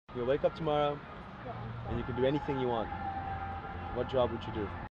You'll wake up tomorrow and you can do anything you want. What job would you do?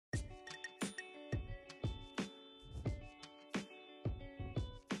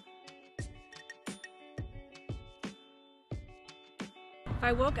 If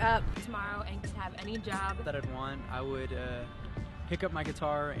I woke up tomorrow and could have any job that I'd want, I would pick up my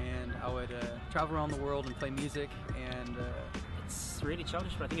guitar and I would travel around the world and play music. And it's really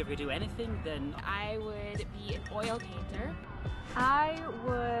childish, but I think if we do anything, then I would be an oil painter. I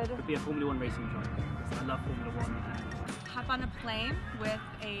would be a Formula One racing driver. I love Formula One. hop on a plane with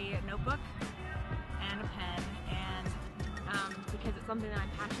a notebook and a pen, And because it's something that I'm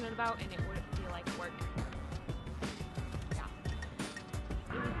passionate about and it wouldn't feel like work.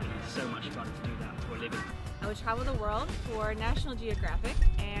 It would be so much fun to do that for a living. I would travel the world for National Geographic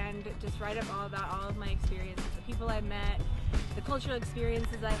and just write up all about all of my experiences, the people I met, the cultural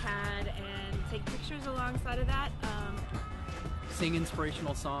experiences I had, and take pictures alongside of that. Sing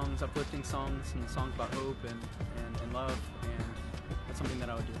inspirational songs, uplifting songs, and songs about hope and love, and that's something that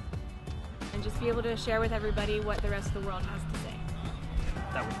I would do. And just be able to share with everybody what the rest of the world has to say.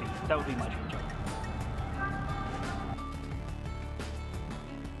 That would be my dream job.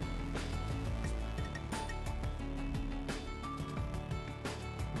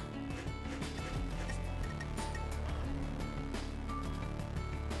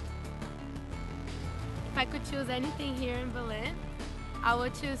 if I could choose anything here in Berlin, I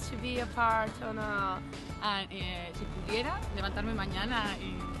would choose to be a part on a... si pudiera levantarme mañana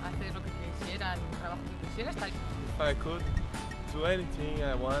y hacer lo que quisiera, el trabajo que quisiera, estaría. If I could do anything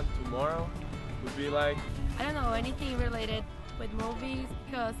I want tomorrow, it would be like... I don't know, anything related with movies,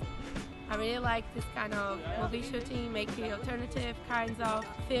 because I really like this kind of movie shooting, making alternative kinds of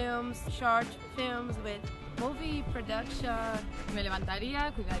films, short films with movie production. Me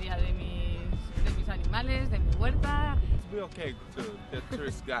levantaría, cuidaría de mis animales, de mi huerta. It's be okay to the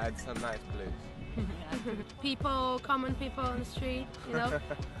tourist guide, it's a nice place. People, common people on the street, you know.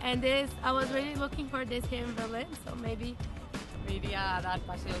 And I was really looking for this here in Berlin, so maybe. Me iría a dar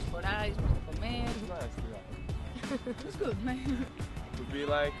paseos por ahí, después de comer. It's nice, yeah. It's good. It would be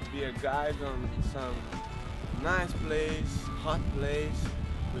like be a guide on some nice place, hot place,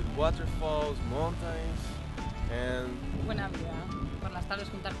 with waterfalls, mountains, and... Buena vida. Por las tardes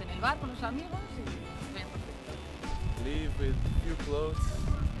juntarte en el bar con los amigos y bien perfecto. Live with few clothes.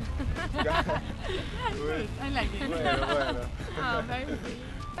 I like it. Bueno. Oh, very sweet.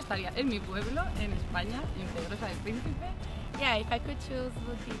 Estaría en mi pueblo, en España, en Pedrosa del Príncipe. Yeah, if I could choose,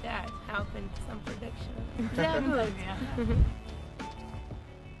 would be that, help in some production. Yeah, good.